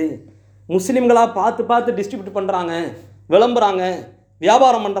அதிகரிச்சுட்டே வருது. முஸ்லீம்களாக பார்த்து பார்த்து டிஸ்ட்ரிபியூட் பண்ணுறாங்க, விளம்புறாங்க,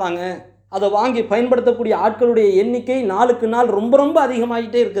 வியாபாரம் பண்ணுறாங்க. அதை வாங்கி பயன்படுத்தக்கூடிய ஆட்களுடைய எண்ணிக்கை நாளுக்கு நாள் ரொம்ப ரொம்ப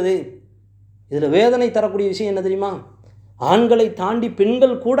அதிகமாகிட்டே இருக்குது. இதில் வேதனை தரக்கூடிய விஷயம் என்ன தெரியுமா? ஆண்களை தாண்டி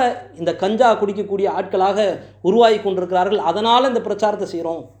பெண்கள் கூட இந்த கஞ்சா குடிக்கக்கூடிய ஆட்களாக உருவாகி கொண்டிருக்கிறார்கள். அதனால் இந்த பிரச்சாரத்தை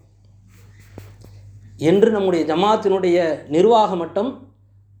செய்கிறோம் என்று நம்முடைய ஜமாத்தினுடைய நிர்வாக மட்டம்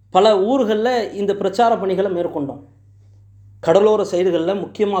பல ஊர்களில் இந்த பிரச்சார பணிகளை மேற்கொண்டோம். கடலோர சைடுகளில்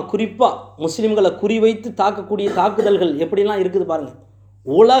முக்கியமாக குறிப்பாக முஸ்லீம்களை குறிவைத்து தாக்கக்கூடிய தாக்குதல்கள் எப்படிலாம் இருக்குது பாருங்கள்.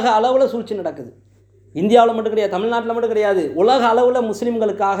 உலக அளவில் சூழ்ச்சி நடக்குது. இந்தியாவில் மட்டும் கிடையாது, தமிழ்நாட்டில் மட்டும் கிடையாது, உலக அளவில்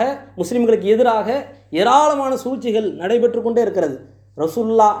முஸ்லீம்களுக்கு எதிராக ஏராளமான சூழ்ச்சிகள் நடைபெற்று கொண்டே இருக்கிறது.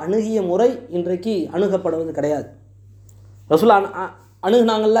 ரசூலுல்லா அணுகிய முறை இன்றைக்கு அணுகப்படுவது கிடையாது. ரசூலுல்லா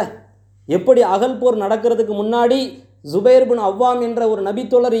அணுகுனாங்கல்ல, எப்படி அகல் போர் நடக்கிறதுக்கு முன்னாடி ஜுபைர் பின் அவ்வாம் என்ற ஒரு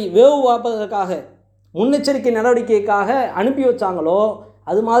நபித்தோழரை வேவு பார்ப்பதற்காக முன்னெச்சரிக்கை நடவடிக்கைக்காக அனுப்பி வச்சாங்களோ,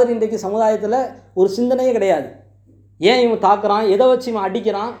 அது மாதிரி இன்றைக்கு சமுதாயத்தில் ஒரு சிந்தனையே கிடையாது. ஏன் இவன் தாக்குறான், எதை வச்சு இவன்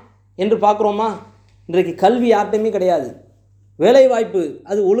அடிக்கிறான் என்று பார்க்குறோமா? இன்றைக்கு கல்வி யார்கிட்டையுமே கிடையாது. வேலைவாய்ப்பு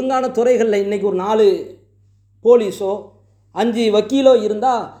அது ஒழுங்கான துறைகளில் இன்றைக்கி ஒரு 4 போலீஸோ 5 வக்கீலோ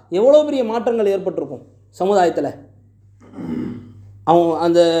இருந்தால் எவ்வளோ பெரிய மாற்றங்கள் ஏற்பட்டிருக்கும் சமுதாயத்தில். அவன்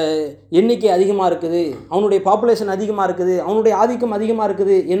அந்த எண்ணிக்கை அதிகமாக இருக்குது, அவனுடைய பாப்புலேஷன் அதிகமாக இருக்குது, அவனுடைய ஆதிக்கம் அதிகமாக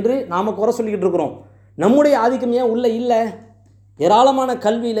இருக்குது என்று நாம் குறை சொல்லிக்கிட்டு இருக்கிறோம். நம்முடைய ஆதிக்கம் ஏன் உள்ளே இல்லை? ஏராளமான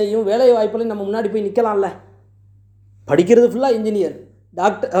கல்வியிலையும் வேலை வாய்ப்புலையும் நம்ம முன்னாடி போய் நிற்கலாம்ல. படிக்கிறது ஃபுல்லாக இன்ஜினியர்,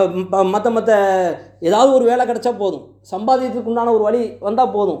 டாக்டர், மற்ற ஏதாவது ஒரு வேலை கிடைச்சா போதும், சம்பாதியத்துக்கு உண்டான ஒரு வழி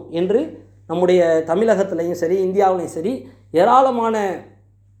வந்தால் போதும் என்று நம்முடைய தமிழகத்துலேயும் சரி இந்தியாவிலையும் சரி ஏராளமான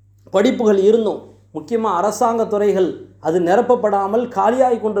படிப்புகள் இருந்தும் முக்கியமாக அரசாங்க துறைகள் அது நிரப்பப்படாமல்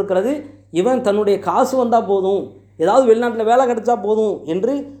காலியாகி கொண்டிருக்கிறது. இவன் தன்னுடைய காசு வந்தால் போதும், ஏதாவது வெளிநாட்டில் வேலை கிடைச்சா போதும்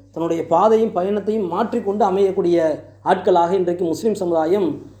என்று தன்னுடைய பாதையும் பயணத்தையும் மாற்றிக்கொண்டு அமையக்கூடிய ஆட்களாக இன்றைக்கு முஸ்லீம் சமுதாயம்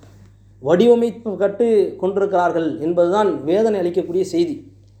வடிவமைப்பு கட்டு கொண்டிருக்கிறார்கள் என்பதுதான் வேதனை அளிக்கக்கூடிய செய்தி.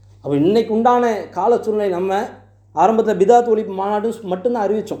 அப்போ இன்றைக்கு உண்டான கால சூழ்நிலை, நம்ம ஆரம்பத்தில் பிதாத் ஒழிப்பு மாநாடு மட்டும்தான்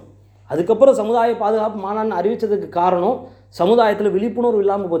அறிவித்தோம். அதுக்கப்புறம் சமுதாய பாதுகாப்பு மாநாடுன்னு அறிவித்ததுக்கு காரணம் சமுதாயத்தில் விழிப்புணர்வு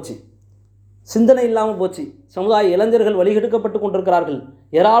இல்லாமல் போச்சு, சிந்தனை இல்லாமல் போச்சு. சமுதாய இளைஞர்கள் வழிகெடுக்கப்பட்டு கொண்டிருக்கிறார்கள்.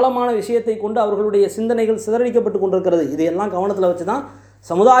 ஏராளமான விஷயத்தை கொண்டு அவர்களுடைய சிந்தனைகள் சிதறடிக்கப்பட்டு கொண்டிருக்கிறது. இதையெல்லாம் கவனத்தில் வச்சு தான்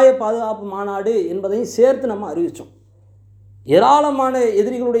சமுதாய பாதுகாப்பு மாநாடு என்பதையும் சேர்த்து நம்ம அறிவித்தோம். ஏராளமான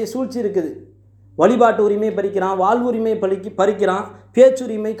எதிரிகளுடைய சூழ்ச்சி இருக்குது. வழிபாட்டு உரிமை பறிக்கிறான், வாழ்வுரிமை பறிக்கிறான்,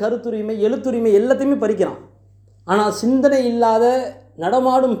 பேச்சுரிமை, கருத்துரிமை, எழுத்துரிமை எல்லாத்தையுமே பறிக்கிறான். ஆனால் சிந்தனை இல்லாத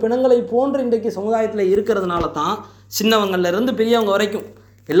நடமாடும் பிணங்களை போன்று இன்றைக்கு சமுதாயத்தில் இருக்கிறதுனால தான் சின்னவங்கள்லேருந்து பெரியவங்க வரைக்கும்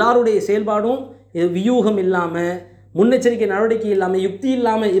எல்லாருடைய செயல்பாடும் வியூகம் இல்லாமல், முன்னெச்சரிக்கை நடவடிக்கை இல்லாமல், யுக்தி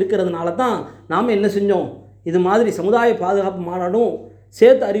இல்லாமல் இருக்கிறதுனால தான் நாம் என்ன செஞ்சோம், இது மாதிரி சமுதாய பாதுகாப்பு மாநாடும்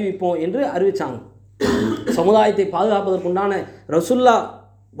சேர்த்து அறிவிப்போம் என்று அறிவித்தாங்க. சமுதாயத்தை பாதுகாப்பதற்குண்டான ரசூலுல்லா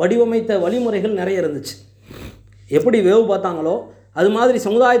வடிவமைத்த வழிமுறைகள் நிறைய இருந்துச்சு. எப்படி வேவு பார்த்தாங்களோ அது மாதிரி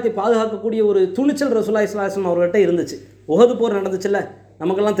சமுதாயத்தை பாதுகாக்கக்கூடிய ஒரு துணிச்சல் ரசூலுல்லாஹி ஸல்லல்லாஹு அலைஹி வஸல்லம் அவர்கிட்ட இருந்துச்சு. உஹது போர் நடந்துச்சுல்ல,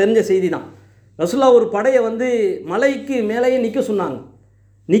 நமக்கெல்லாம் தெரிஞ்ச செய்தி தான். ரசூலுல்லா ஒரு படையை மலைக்கு மேலேயே நிற்க சொன்னாங்க.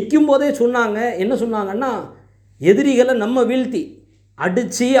 நிற்கும் போதே சொன்னாங்க, என்ன சொன்னாங்கன்னா, எதிரிகளை நம்ம வீழ்த்தி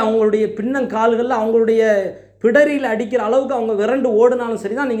அடித்து அவங்களுடைய பின்னங்கால்களில் அவங்களுடைய பிடரியில் அடிக்கிற அளவுக்கு அவங்க விரண்டு ஓடினாலும்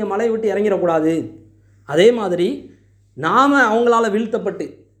சரி தான், நீங்கள் மலையை விட்டு இறங்கிடக்கூடாது. அதே மாதிரி நாம் அவங்களால வீழ்த்தப்பட்டு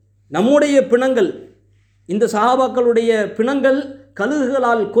நம்முடைய பிணங்கள், இந்த சஹாபாக்களுடைய பிணங்கள்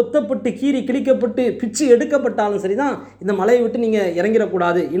கழுகுகளால் கொத்தப்பட்டு கீறி கிழிக்கப்பட்டு பிச்சு எடுக்கப்பட்டாலும் சரி தான் இந்த மலையை விட்டு நீங்கள்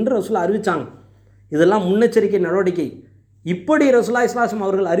இறங்கிடக்கூடாது என்று ரசூலுல்லாஹ் அறிவித்தாங்க. இதெல்லாம் முன்னெச்சரிக்கை நடவடிக்கை. இப்படி ரசூலுல்லாஹி ஸல்லல்லாஹு அலைஹி வஸல்லம்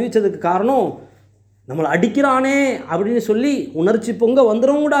அவர்கள் அறிவித்ததுக்கு காரணம், நம்மளை அடிக்கிறானே அப்படின்னு சொல்லி உணர்ச்சி பொங்க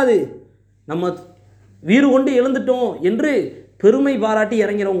வந்துடவும் கூடாது, நம்ம வீறு கொண்டு எழுந்துட்டோம் என்று பெருமை பாராட்டி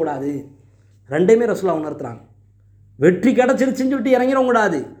இறங்கிடவும் கூடாது. ரெண்டையுமே ரசூலா உணர்த்துறாங்க. வெற்றி கிடச்சிருச்சுன்னு சொல்லிட்டு இறங்கிடவும்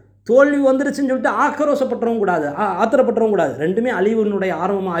கூடாது, தோல்வி வந்துருச்சுன்னு சொல்லிட்டு ஆக்ரோஷப்பட்டுறவும் கூடாது, ஆத்திரப்பட்டுறவும் கூடாது. ரெண்டுமே அழிவினுடைய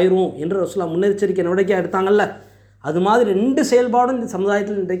ஆரம்பமாக ஆயிரும் என்று ரசூலா முன்னெச்சரிக்கை நடவடிக்கை எடுத்தாங்கல்ல. அது மாதிரி 2 செயல்பாடும் இந்த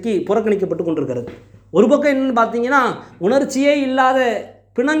சமுதாயத்தில் இன்றைக்கு புறக்கணிக்கப்பட்டு கொண்டிருக்கிறது. ஒரு பக்கம் என்னென்னு பார்த்தீங்கன்னா, உணர்ச்சியே இல்லாத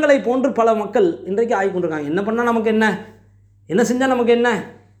பிணங்களை போன்று பல மக்கள் இன்றைக்கு ஆகிக்கொண்டிருக்காங்க. என்ன பண்ணால் நமக்கு என்ன, என்ன செஞ்சால் நமக்கு என்ன,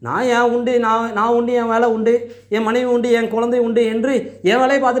 நான் ஏன் உண்டு, நான் உண்டு, என் வேலை உண்டு, என் மனைவி உண்டு, என் குழந்தை உண்டு என்று என்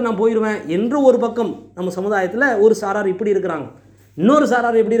வேலையை பார்த்து நான் போயிடுவேன் என்று ஒரு பக்கம் நம்ம சமுதாயத்தில் ஒரு சாரார் இப்படி இருக்கிறாங்க. இன்னொரு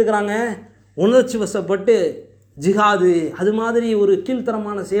சாரார் எப்படி இருக்கிறாங்க, உணர்ச்சி வசப்பட்டு ஜிஹாது அது மாதிரி ஒரு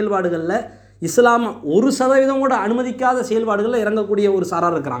கீழ்த்தரமான செயல்பாடுகளில் இஸ்லாம் 1% கூட அனுமதிக்காத செயல்பாடுகளில் இறங்கக்கூடிய ஒரு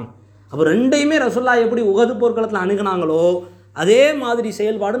சாரார் இருக்கிறாங்க. அப்போ ரெண்டையுமே ரசூல்லா எப்படி உகது போர்க்களத்தில் அணுகுனாங்களோ அதே மாதிரி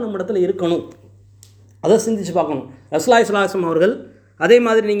செயல்பாடு நம்ம இடத்துல இருக்கணும். அதை சிந்திச்சு பார்க்கணும். ரசூலுல்லாஹி ஸல்லல்லாஹு அலைஹி வஸல்லம் அவர்கள் அதே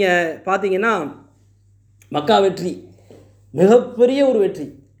மாதிரி நீங்கள் பார்த்தீங்கன்னா மக்கா வெற்றி மிகப்பெரிய ஒரு வெற்றி.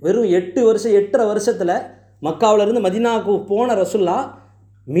 வெறும் 8.5 வருஷத்தில் மக்காவிலிருந்து மதீனாவுக்கு போன ரசூல்லா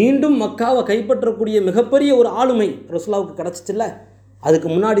மீண்டும் மக்காவை கைப்பற்றக்கூடிய மிகப்பெரிய ஒரு ஆளுமை ரசூல்லாவுக்கு கிடச்சிச்சில்ல. அதுக்கு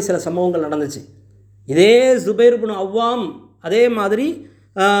முன்னாடி சில சம்பவங்கள் நடந்துச்சு. இதே ஜுபைர் பின் அவ்வாம் அதே மாதிரி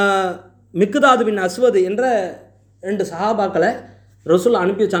மிக்தாத் பின் அஸ்வத் என்ற 2 சஹாபாக்களை ரசூல்லா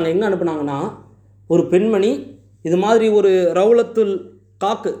அனுப்பி வச்சாங்க. எங்கே அனுப்புனாங்கன்னா, ஒரு பெண்மணி இது மாதிரி ஒரு ரவுலத்துல்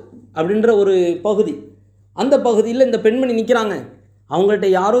காக்கு அப்படின்ற ஒரு பகுதி, அந்த பகுதியில் இந்த பெண்மணி நிற்கிறாங்க. அவங்கள்ட்ட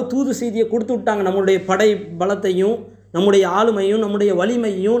யாரோ தூது செய்தியை கொடுத்து விட்டாங்க. நம்முடைய படை பலத்தையும் நம்முடைய ஆளுமையும் நம்முடைய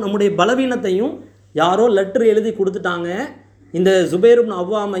வலிமையும் நம்முடைய பலவீனத்தையும் யாரோ லெட்ரு எழுதி கொடுத்துட்டாங்க. இந்த ஜுபைர் பின்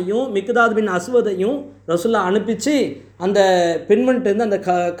அவ்வாமையும் மிக்தாத் பின் அஸ்வதையும் ரசூல்லா அனுப்பிச்சு அந்த பெண்மணிட்டேருந்து அந்த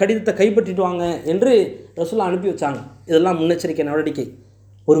கடிதத்தை கைப்பற்றிட்டு வாங்க என்று ரசூல்லா அனுப்பி வச்சாங்க. இதெல்லாம் முன்னெச்சரிக்கை நடவடிக்கை.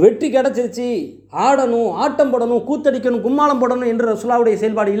 ஒரு வெற்றி கிடச்சிருச்சு, ஆடணும், ஆட்டம் போடணும், கூத்தடிக்கணும், கும்மாளம் போடணும் என்று ரசூல்லாவுடைய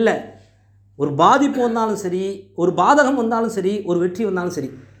செயல்பாடு இல்லை. ஒரு பாதிப்பு வந்தாலும் சரி, ஒரு பாதகம் வந்தாலும் சரி, ஒரு வெற்றி வந்தாலும் சரி,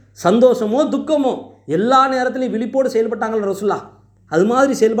 சந்தோஷமோ துக்கமோ எல்லா நேரத்துலையும் விழிப்போடு செயல்பட்டாங்கள ரசூல்லா. அது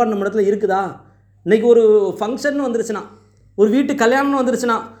மாதிரி செயல்பாடு நம்ம இடத்துல இருக்குதா? இன்றைக்கி ஒரு ஃபங்க்ஷன் வந்துருச்சுன்னா, ஒரு வீட்டு கல்யாணம்னு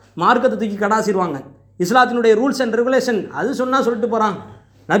வந்துருச்சுன்னா மார்க்கத்தை தூக்கி கடாசிடுவாங்க. இஸ்லாத்தினுடைய ரூல்ஸ் அண்ட் ரெகுலேஷன் அது சொன்னால் சொல்லிட்டு போகிறான்,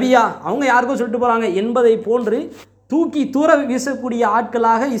 நபியா அவங்க யாருக்கும் சொல்லிட்டு போகிறாங்க என்பதை போன்று தூக்கி தூர வீசக்கூடிய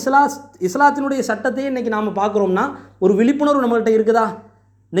ஆட்களாக இஸ்லாத்தினுடைய சட்டத்தையே இன்றைக்கி நாம் பார்க்குறோம்னா ஒரு விழிப்புணர்வு நம்மள்கிட்ட இருக்குதா?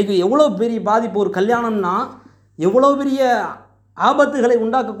 இன்றைக்கி எவ்வளோ பெரிய பாதிப்பு, ஒரு கல்யாணம்னா எவ்வளோ பெரிய ஆபத்துகளை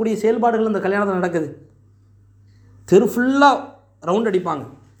உண்டாக்கக்கூடிய செயல்பாடுகள் அந்த கல்யாணத்தில் நடக்குது. தெரு ஃபுல்லாக ரவுண்ட் அடிப்பாங்க,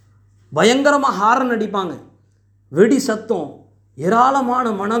 பயங்கரமாக ஹாரன் அடிப்பாங்க, வெடி சத்தம், ஏராளமான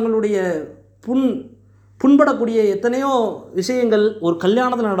மனங்களுடைய புண்படக்கூடிய எத்தனையோ விஷயங்கள் ஒரு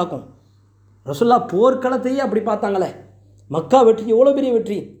கல்யாணத்தில் நடக்கும். ரசூல்லா போர்க்களத்தையே அப்படி பார்த்தாங்களே. மக்கா வெற்றி எவ்வளோ பெரிய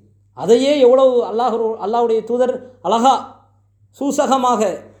வெற்றி, அதையே எவ்வளோ அல்லாஹ்வுடைய தூதர் அழகா சூசகமாக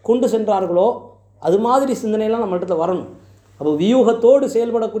கொண்டு சென்றார்களோ அது மாதிரி சிந்தனையெல்லாம் நம்ம இடத்துல வரணும். அப்போ வியூகத்தோடு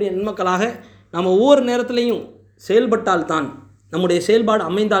செயல்படக்கூடிய நன்மக்களாக நம்ம ஒவ்வொரு நேரத்துலையும் செயல்பட்டால்தான், நம்முடைய செயல்பாடு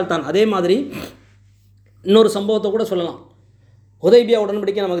அமைந்தால்தான். அதே மாதிரி இன்னொரு சம்பவத்தை கூட சொல்லலாம். ஹுதைபியா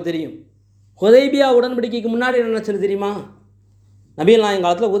உடன்படிக்கை நமக்கு தெரியும். ஹுதைபியா உடன்படிக்கைக்கு முன்னாடி என்ன நினச்சது தெரியுமா? நபிகள் நாயகம்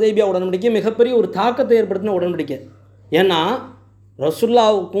காலத்தில் ஹுதைபியா உடன்படிக்கை மிகப்பெரிய ஒரு தாக்கத்தை ஏற்படுத்தின உடன்படிக்கை. ஏன்னா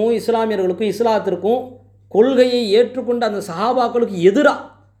ரசூலுல்லாவுக்கும் இஸ்லாமியர்களுக்கும் இஸ்லாத்திற்கும் கொள்கையை ஏற்றுக்கொண்ட அந்த சஹாபாக்களுக்கு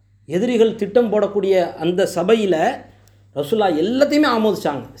எதிரிகள் திட்டம் போடக்கூடிய அந்த சபையில் ரசூலுல்லா எல்லாத்தையுமே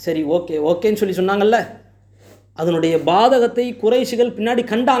ஆமோதிச்சாங்க. சரி, ஓகேன்னு சொல்லி சொன்னாங்கல்ல. அதனுடைய பாதகத்தை குறைஷிகள் பின்னாடி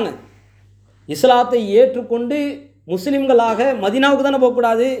கண்டாங்க. இஸ்லாத்தை ஏற்றுக்கொண்டு முஸ்லீம்களாக மதீனாவுக்கு தானே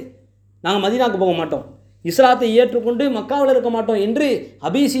போகக்கூடாது, நாங்கள் மதீனாவுக்கு போக மாட்டோம், இஸ்லாத்தை ஏற்றுக்கொண்டு மக்காவில் இருக்க மாட்டோம் என்று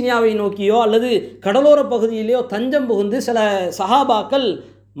அபிசீனியாவை நோக்கியோ அல்லது கடலோர பகுதியிலேயோ தஞ்சம் புகுந்து சில சஹாபாக்கள்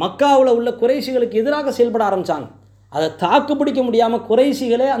மக்காவில் உள்ள குறைஷிகளுக்கு எதிராக செயல்பட ஆரம்பித்தாங்க. அதை தாக்கு பிடிக்க முடியாமல்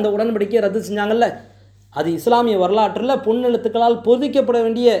குறைஷிகளே அந்த உடன்படிக்கையை ரத்து செஞ்சாங்கல்ல. அது இஸ்லாமிய வரலாற்றில் பொன்னெழுத்துக்களால் பொதிக்கப்பட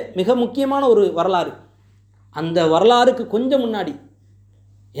வேண்டிய மிக முக்கியமான ஒரு வரலாறு. அந்த வரலாறுக்கு கொஞ்சம் முன்னாடி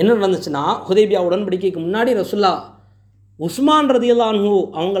என்ன நடந்துச்சுன்னா, ஹுதைபியா உடன்படிக்கைக்கு முன்னாடி ரசூல்லா உஸ்மான் ரதியல்லாஹு அன்ஹு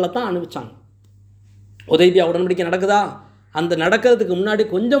அவங்கள தான் அனுப்பிச்சாங்க. ஹுதைபியா உடன்படிக்கை நடக்குதா, அந்த நடக்கிறதுக்கு முன்னாடி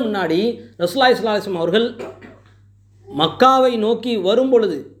கொஞ்சம் முன்னாடி ரசூலுல்லாஹி ஸல்லல்லாஹு அலைஹி வஸல்லம் அவர்கள் மக்காவை நோக்கி வரும்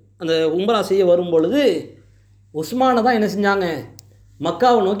பொழுது, அந்த உம்ரா செய்ய வரும் பொழுது உஸ்மானை தான் என்ன செஞ்சாங்க,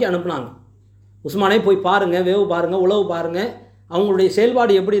 மக்காவை நோக்கி அனுப்புனாங்க. உஸ்மானே போய் பாருங்கள், வேவு பாருங்கள், உளவு பாருங்கள், அவங்களுடைய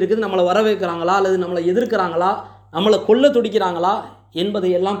செயல்பாடு எப்படி இருக்குது, நம்மளை வரவேற்கிறாங்களா அல்லது நம்மளை எதிர்க்கிறாங்களா, நம்மளை கொல்ல துடிக்கிறாங்களா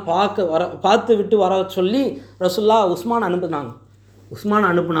என்பதையெல்லாம் பார்த்து விட்டு வர சொல்லி ரசூலுல்லா உஸ்மானை அனுப்புனாங்க.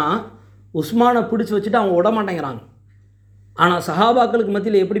 உஸ்மானை பிடிச்சி வச்சுட்டு அவங்க விட மாட்டேங்கிறாங்க. ஆனால் சஹாபாக்களுக்கு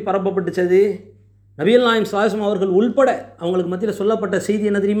மத்தியில் எப்படி பரப்பப்பட்டுச்சது? நபிகள் நாயகம் ஸல்லல்லாஹு அலைஹி வஸல்லம் அவர்கள் உள்பட அவங்களுக்கு மத்தியில் சொல்லப்பட்ட செய்தி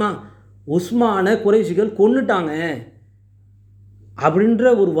என்ன தெரியுமா? உஸ்மானை குறைஷிகள் கொன்னுட்டாங்க அப்படின்ற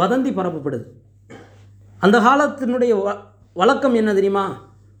ஒரு வதந்தி பரப்பப்படுது. அந்த காலத்தினுடைய வழக்கம் என்ன தெரியுமா?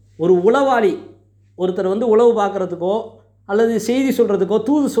 ஒரு உளவாளி ஒருத்தர் உளவு பார்க்குறதுக்கோ அல்லது செய்தி சொல்கிறதுக்கோ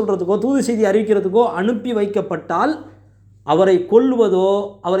தூது செய்தி அறிவிக்கிறதுக்கோ அனுப்பி வைக்கப்பட்டால் அவரை கொல்லுவதோ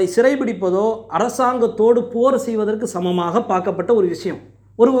அவரை சிறைபிடிப்பதோ அரசாங்கத்தோடு போர் செய்வதற்கு சமமாக பார்க்கப்பட்ட ஒரு விஷயம்,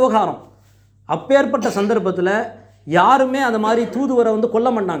 ஒரு விவகாரம். அப்பேற்பட்ட சந்தர்ப்பத்தில் யாருமே அந்த மாதிரி தூதுவரை கொல்ல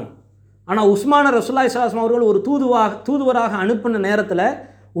மாட்டாங்க. ஆனால் உஸ்மான ரசூலுல்லாஹி ஸல்லல்லாஹு அலைஹி வஸல்லம் அவர்கள் ஒரு தூதுவராக அனுப்பின நேரத்தில்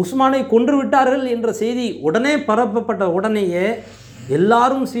உஸ்மானை கொன்று விட்டார்கள் என்ற செய்தி உடனே பரப்பப்பட்ட உடனேயே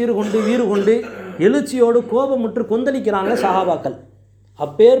எல்லாரும் வீறு கொண்டு எழுச்சியோடு கோபமுற்று கொந்தளிக்கிறாங்க சஹாபாக்கள்.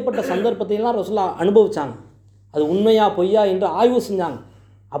 அப்பேற்பட்ட சந்தர்ப்பத்தையெல்லாம் ரசூலுல்லாஹ் அனுபவித்தாங்க. அது உண்மையா பொய்யா என்று ஆய்வு செஞ்சாங்க.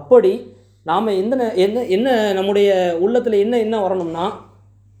 அப்படி நாம் என்ன நம்முடைய உள்ளத்தில் என்ன வரணும்னா,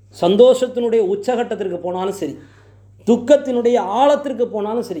 சந்தோஷத்தினுடைய உச்சகட்டத்திற்கு போனாலும் சரி, துக்கத்தினுடைய ஆழத்திற்கு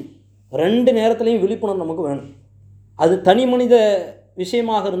போனாலும் சரி, 2 நேரத்துலையும் விழிப்புணர்வு நமக்கு வேணும். அது தனி மனித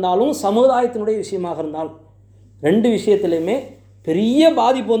விஷயமாக இருந்தாலும் சமுதாயத்தினுடைய விஷயமாக இருந்தாலும் 2 விஷயத்துலையுமே பெரிய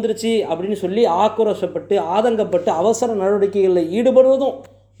பாதிப்பு வந்துருச்சு அப்படின்னு சொல்லி ஆக்ரோஷப்பட்டு ஆதங்கப்பட்டு அவசர நடவடிக்கைகளில் ஈடுபடுவதும்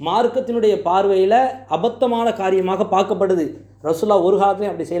மார்க்கத்தினுடைய பார்வையில் அபத்தமான காரியமாக பார்க்கப்படுது. ரசூலுல்லாஹ் ஒரு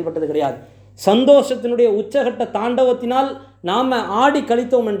காலத்திலையும் அப்படி செயல்பட்டது கிடையாது. சந்தோஷத்தினுடைய உச்சகட்ட தாண்டவத்தினால் நாம் ஆடி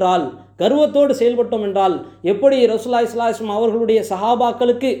கழித்தோம் என்றால், கர்வத்தோடு செயல்பட்டோம் என்றால், எப்படி ரசூலுல்லாஹி ஸல்லல்லாஹு அலைஹி வஸல்லம் அவர்களுடைய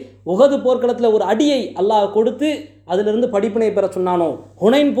சஹாபாக்களுக்கு உஹது போர்க்களத்தில் ஒரு அடியை அல்லாஹ் கொடுத்து அதிலிருந்து படிப்பினை பெற சொன்னானோ,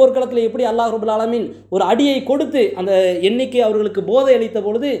 ஹுனைன் போர்க்களத்தில் எப்படி அல்லாஹ் ரப்பல் ஆலமீன் ஒரு அடியை கொடுத்து அந்த எண்ணிக்கை அவர்களுக்கு போதை அளித்த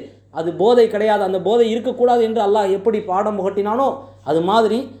பொழுது அது போதை கிடையாது, அந்த போதை இருக்கக்கூடாது என்று அல்லாஹ் எப்படி பாடம் புகட்டினானோ, அது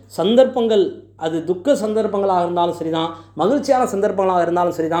மாதிரி சந்தர்ப்பங்கள், அது துக்க சந்தர்ப்பங்களாக இருந்தாலும் சரிதான், மகிழ்ச்சியான சந்தர்ப்பங்களாக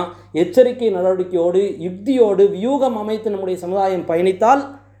இருந்தாலும் சரிதான், எச்சரிக்கை நடவடிக்கையோடு யுக்தியோடு வியூகம் அமைத்து நம்முடைய சமுதாயம் பயணித்தால்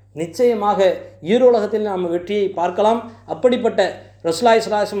நிச்சயமாக ஈரோலகத்தில் நாம் வெற்றியை பார்க்கலாம். அப்படிப்பட்ட ரசூலுல்லாஹி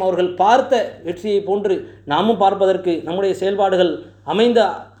ஸல்லல்லாஹு அலைஹி வஸல்லம் அவர்கள் பார்த்த வெற்றியை போன்று நாமும் பார்ப்பதற்கு, நம்முடைய செயல்பாடுகள் அமைந்த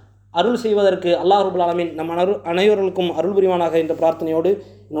அருள் செய்வதற்கு அல்லாஹ் ரப்பல் ஆலமீன் நம் அனைவர்களுக்கும் அருள் புரிவானாக என்ற பிரார்த்தனையோடு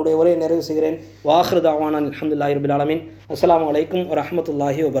என்னுடைய உரையை நிறைவு செய்கிறேன். வாஹிரு தாவானா அல்ஹம்துலில்லாஹி ரப்பில் ஆலமீன். அஸ்ஸலாமு அலைக்கும்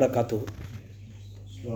வரஹ்மத்துல்லாஹி வபரகாத்துஹு.